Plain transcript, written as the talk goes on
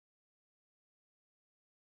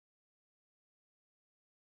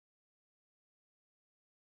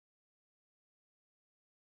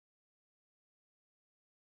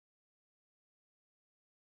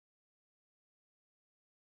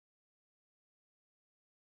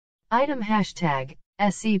Item hashtag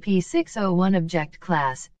SCP-601 Object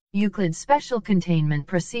Class Euclid Special Containment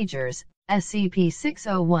Procedures.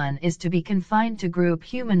 SCP-601 is to be confined to Group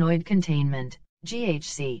Humanoid Containment,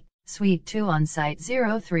 GHC, Suite 2 on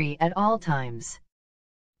Site-03 at all times.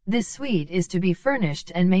 This suite is to be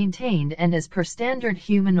furnished and maintained and as per standard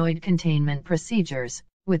humanoid containment procedures,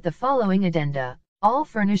 with the following addenda. All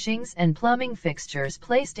furnishings and plumbing fixtures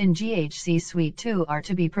placed in GHC Suite 2 are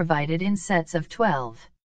to be provided in sets of 12.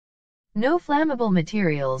 No flammable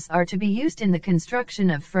materials are to be used in the construction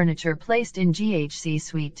of furniture placed in GHC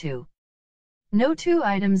Suite 2. No two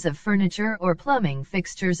items of furniture or plumbing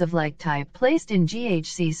fixtures of like type placed in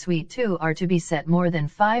GHC Suite 2 are to be set more than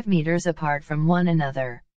 5 meters apart from one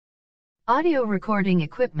another. Audio recording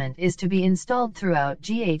equipment is to be installed throughout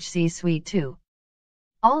GHC Suite 2.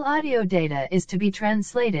 All audio data is to be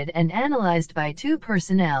translated and analyzed by 2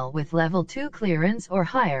 personnel with Level 2 clearance or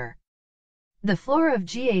higher. The floor of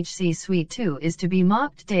GHC Suite 2 is to be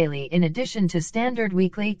mopped daily in addition to standard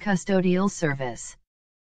weekly custodial service.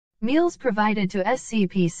 Meals provided to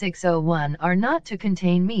SCP-601 are not to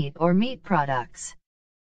contain meat or meat products.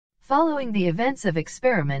 Following the events of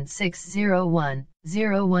Experiment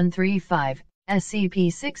 601-0135,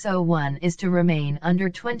 SCP-601 is to remain under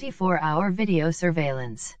 24-hour video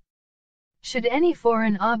surveillance. Should any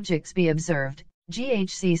foreign objects be observed,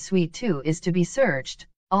 GHC Suite 2 is to be searched,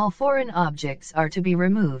 all foreign objects are to be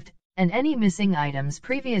removed, and any missing items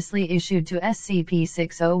previously issued to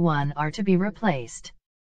SCP-601 are to be replaced.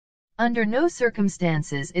 Under no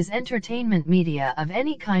circumstances is entertainment media of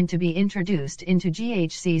any kind to be introduced into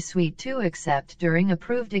GHC Suite 2 except during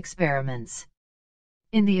approved experiments.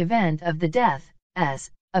 In the event of the death,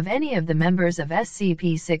 of any of the members of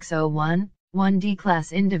SCP-601, one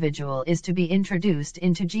D-Class individual is to be introduced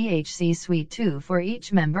into GHC Suite 2 for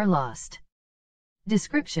each member lost.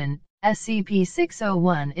 Description: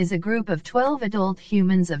 SCP-601 is a group of 12 adult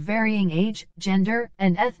humans of varying age, gender,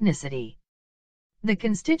 and ethnicity. The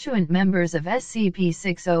constituent members of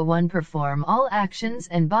SCP-601 perform all actions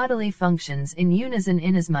and bodily functions in unison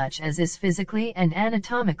inasmuch as is physically and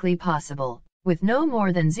anatomically possible, with no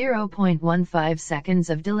more than 0.15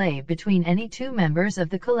 seconds of delay between any two members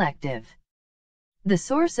of the collective. The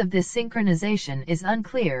source of this synchronization is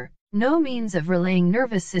unclear. No means of relaying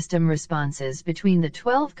nervous system responses between the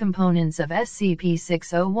 12 components of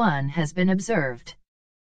SCP-601 has been observed.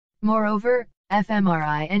 Moreover,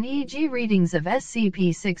 fMRI and EEG readings of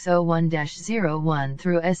SCP-601-01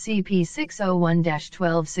 through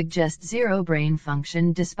SCP-601-12 suggest zero brain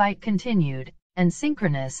function despite continued, and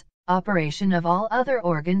synchronous, operation of all other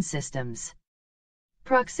organ systems.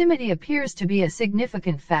 Proximity appears to be a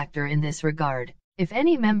significant factor in this regard. If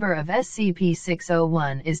any member of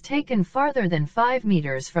SCP-601 is taken farther than 5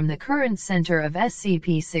 meters from the current center of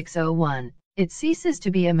SCP-601, it ceases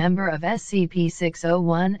to be a member of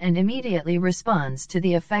SCP-601 and immediately responds to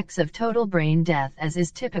the effects of total brain death as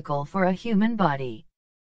is typical for a human body.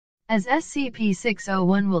 As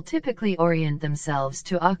SCP-601 will typically orient themselves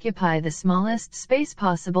to occupy the smallest space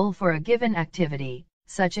possible for a given activity,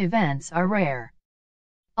 such events are rare.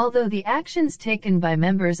 Although the actions taken by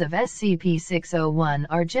members of SCP-601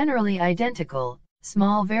 are generally identical,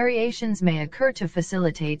 small variations may occur to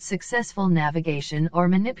facilitate successful navigation or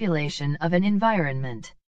manipulation of an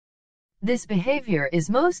environment. This behavior is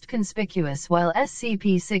most conspicuous while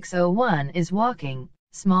SCP-601 is walking.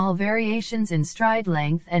 Small variations in stride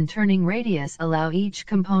length and turning radius allow each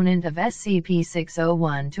component of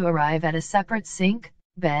SCP-601 to arrive at a separate sink,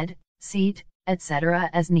 bed, seat, etc.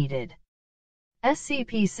 as needed.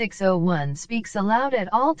 SCP-601 speaks aloud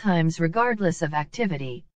at all times regardless of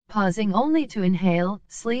activity, pausing only to inhale,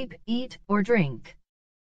 sleep, eat, or drink.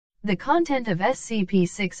 The content of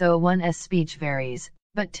SCP-601's speech varies,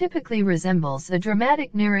 but typically resembles the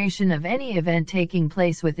dramatic narration of any event taking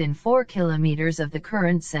place within 4 kilometers of the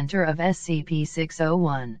current center of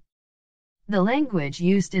SCP-601. The language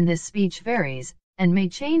used in this speech varies, and may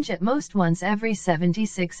change at most once every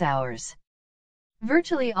 76 hours.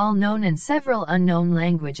 Virtually all known and several unknown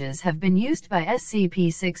languages have been used by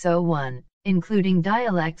SCP-601, including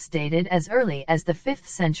dialects dated as early as the 5th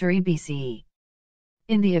century BCE.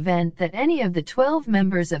 In the event that any of the 12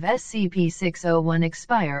 members of SCP-601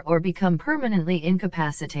 expire or become permanently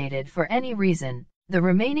incapacitated for any reason, the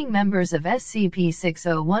remaining members of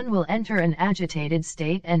SCP-601 will enter an agitated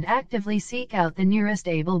state and actively seek out the nearest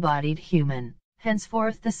able-bodied human,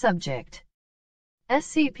 henceforth the subject.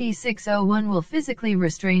 SCP-601 will physically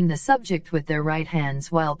restrain the subject with their right hands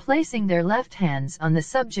while placing their left hands on the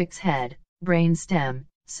subject's head, brain stem,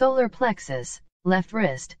 solar plexus, left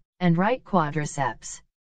wrist, and right quadriceps.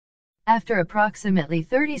 After approximately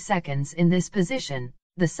 30 seconds in this position,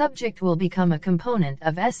 the subject will become a component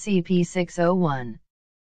of SCP-601.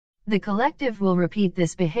 The collective will repeat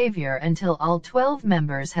this behavior until all 12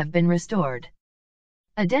 members have been restored.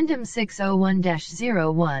 Addendum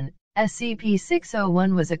 601-01,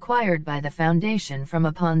 SCP-601 was acquired by the Foundation from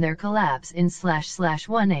upon their collapse in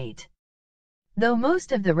 //18. Though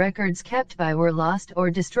most of the records kept by were lost or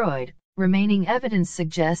destroyed, remaining evidence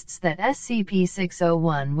suggests that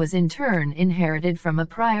SCP-601 was in turn inherited from a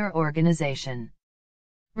prior organization.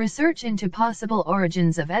 Research into possible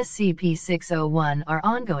origins of SCP-601 are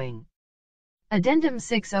ongoing. Addendum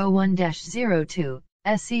 601-02,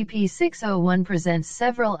 SCP-601 presents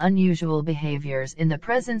several unusual behaviors in the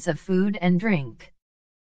presence of food and drink.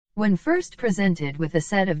 When first presented with a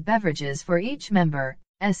set of beverages for each member,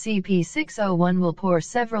 SCP-601 will pour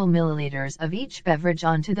several milliliters of each beverage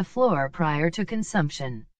onto the floor prior to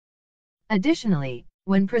consumption. Additionally,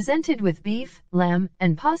 when presented with beef, lamb,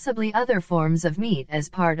 and possibly other forms of meat as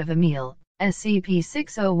part of a meal,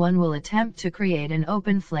 SCP-601 will attempt to create an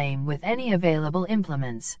open flame with any available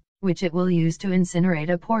implements, which it will use to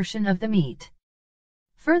incinerate a portion of the meat.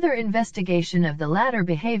 Further investigation of the latter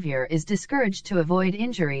behavior is discouraged to avoid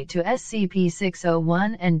injury to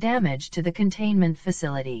SCP-601 and damage to the containment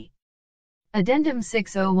facility. Addendum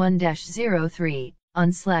 601-03, on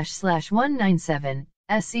 //197,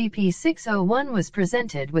 SCP-601 was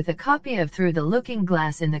presented with a copy of Through the Looking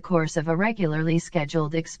Glass in the course of a regularly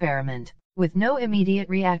scheduled experiment, with no immediate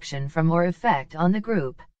reaction from or effect on the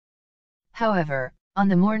group. However, on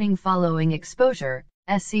the morning following exposure,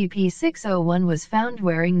 SCP-601 was found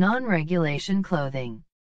wearing non-regulation clothing.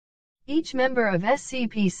 Each member of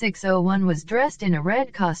SCP-601 was dressed in a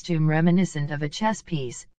red costume reminiscent of a chess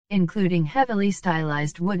piece, including heavily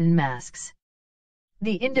stylized wooden masks.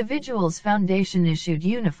 The individuals' Foundation-issued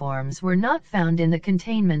uniforms were not found in the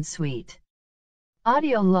containment suite.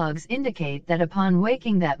 Audio logs indicate that upon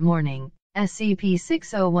waking that morning,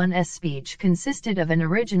 SCP-601's speech consisted of an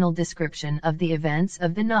original description of the events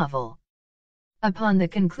of the novel. Upon the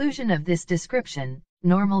conclusion of this description,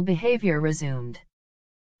 normal behavior resumed.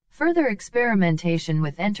 Further experimentation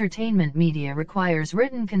with entertainment media requires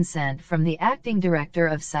written consent from the acting director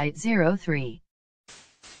of Site-03.